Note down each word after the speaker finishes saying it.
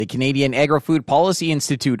The Canadian Agri-Food Policy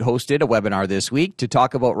Institute hosted a webinar this week to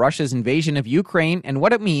talk about Russia's invasion of Ukraine and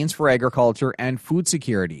what it means for agriculture and food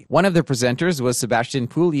security. One of the presenters was Sebastian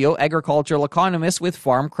Pouliot, agricultural economist with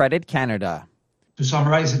Farm Credit Canada. To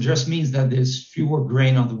summarize, it just means that there's fewer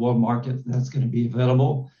grain on the world market that's going to be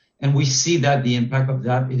available. And we see that the impact of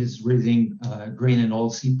that is raising grain and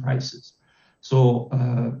oilseed prices. So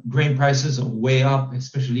grain prices are way up,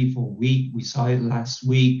 especially for wheat. We saw it last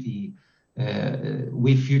week. The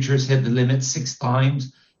wheat futures hit the limit 6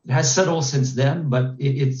 times. It has settled since then, but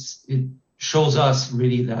it shows us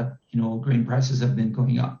really that, grain prices have been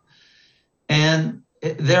going up. And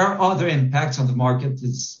there are other impacts on the market,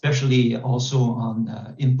 especially also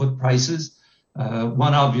on input prices.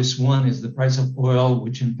 One obvious one is the price of oil,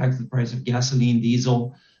 which impacts the price of gasoline,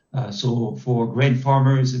 diesel. So for grain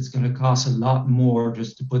farmers, it's going to cost a lot more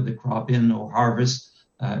just to put the crop in or harvest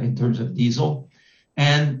in terms of diesel.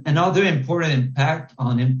 And another important impact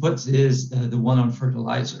on inputs is the one on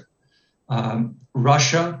fertilizer.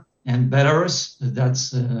 Russia and Belarus,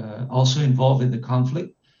 that's also involved in the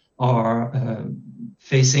conflict, are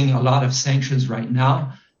facing a lot of sanctions right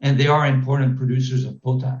now, and they are important producers of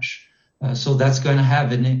potash. So that's going to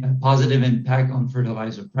have a positive impact on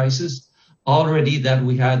fertilizer prices. Already that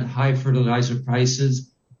we had high fertilizer prices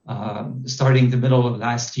starting the middle of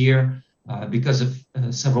last year because of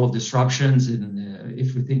several disruptions.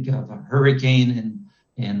 If we think of a hurricane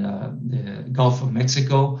in the Gulf of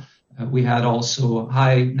Mexico, we had also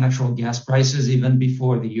high natural gas prices even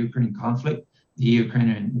before the Ukraine conflict, the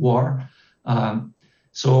Ukrainian war.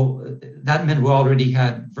 So that meant we already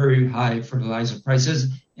had very high fertilizer prices,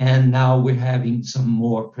 and now we're having some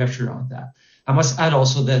more pressure on that. I must add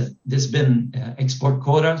also that there's been export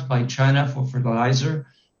quotas by China for fertilizer,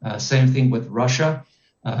 same thing with Russia.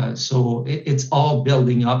 So it's all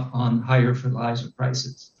building up on higher fertilizer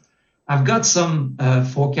prices. I've got some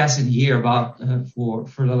forecasts in here about for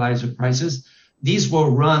fertilizer prices. These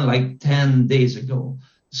were run like 10 days ago.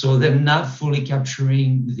 So they're not fully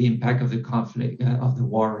capturing the impact of the conflict, of the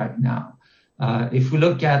war right now. If we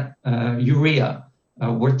look at urea,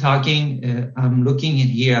 we're talking, I'm looking in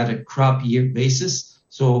here at a crop year basis.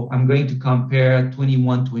 So I'm going to compare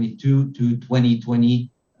 21-22 to 2020,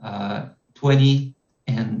 20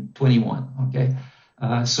 and 21, okay?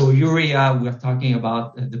 So urea, we're talking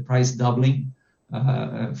about the price doubling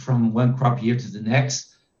from one crop year to the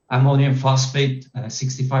next. Ammonium phosphate,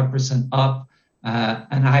 65% up.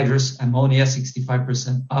 Anhydrous ammonia,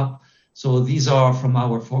 65% up. So these are from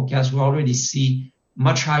our forecast. We already see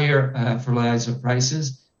much higher fertilizer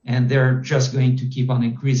prices, and they're just going to keep on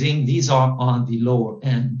increasing. These are on the lower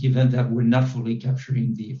end, given that we're not fully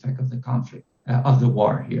capturing the effect of the conflict, of the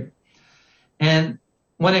war here. And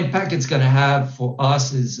one impact it's going to have for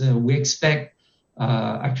us is we expect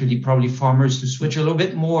actually probably farmers to switch a little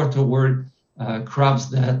bit more toward crops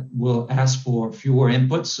that will ask for fewer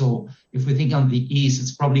inputs. So if we think on the east,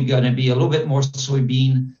 it's probably going to be a little bit more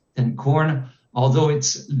soybean than corn, although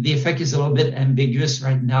the effect is a little bit ambiguous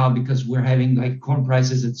right now because we're having like corn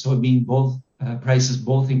prices and soybean prices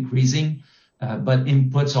both increasing, but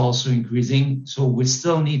inputs also increasing. So we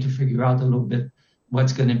still need to figure out a little bit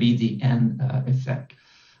what's going to be the end effect.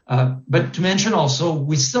 But to mention also,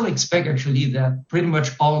 we still expect actually that pretty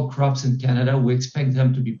much all crops in Canada, we expect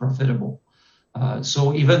them to be profitable.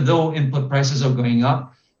 So even though input prices are going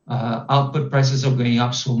up, output prices are going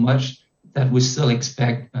up so much that we still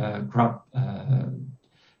expect crop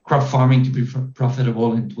farming to be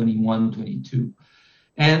profitable in 21, 22.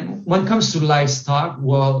 And when it comes to livestock,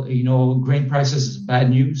 well, grain prices is bad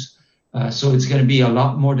news. So it's going to be a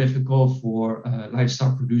lot more difficult for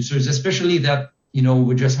livestock producers, especially that,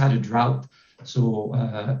 we just had a drought. So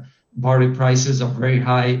barley prices are very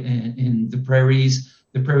high in the prairies.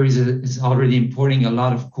 The prairies is already importing a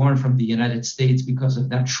lot of corn from the United States because of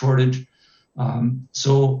that shortage.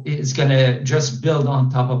 So it's going to just build on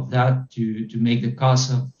top of that to make the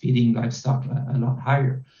cost of feeding livestock a lot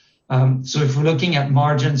higher. So if we're looking at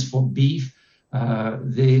margins for beef,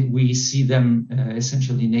 we see them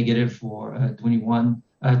essentially negative for 21,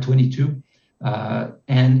 22.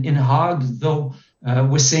 And in hogs, though,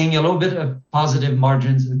 we're seeing a little bit of positive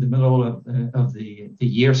margins in the middle of the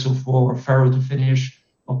year. So for farrow to finish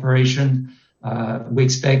operation, we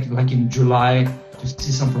expect like in July to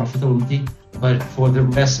see some profitability, but for the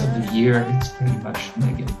rest of the year, it's pretty much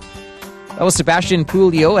negative. That was Sebastian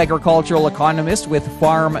Pouliot, agricultural economist with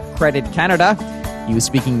Farm Credit Canada. He was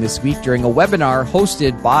speaking this week during a webinar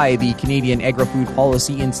hosted by the Canadian Agri-Food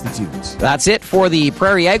Policy Institute. That's it for the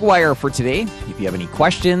Prairie Ag Wire for today. If you have any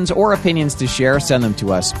questions or opinions to share, send them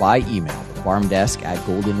to us by email,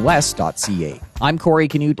 farmdesk@goldenwest.ca. I'm Corey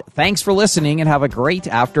Canute. Thanks for listening and have a great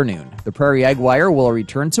afternoon. The Prairie Ag Wire will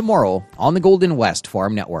return tomorrow on the Golden West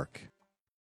Farm Network.